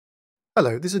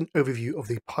Hello, this is an overview of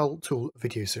the Pile Tool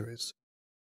video series.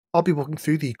 I'll be walking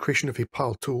through the creation of a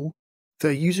Pile tool that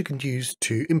a user can use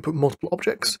to input multiple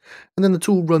objects, and then the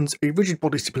tool runs a rigid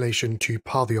body simulation to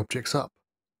pile the objects up.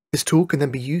 This tool can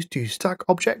then be used to stack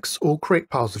objects or create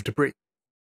piles of debris.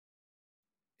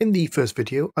 In the first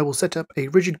video, I will set up a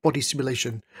rigid body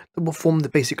simulation that will form the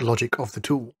basic logic of the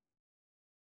tool.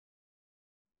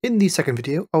 In the second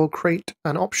video, I will create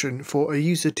an option for a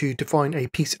user to define a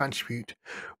piece attribute,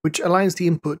 which allows the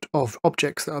input of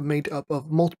objects that are made up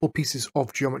of multiple pieces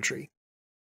of geometry.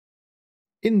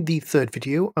 In the third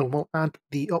video, I will add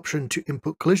the option to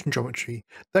input collision geometry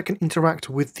that can interact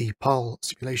with the pile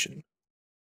simulation.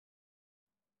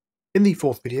 In the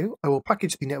fourth video, I will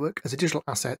package the network as a digital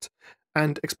asset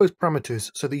and expose parameters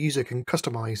so the user can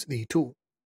customize the tool.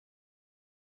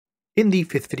 In the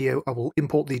fifth video, I will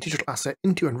import the digital asset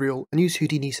into Unreal and use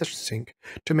Houdini Session Sync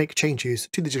to make changes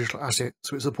to the digital asset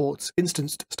so it supports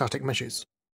instanced static meshes.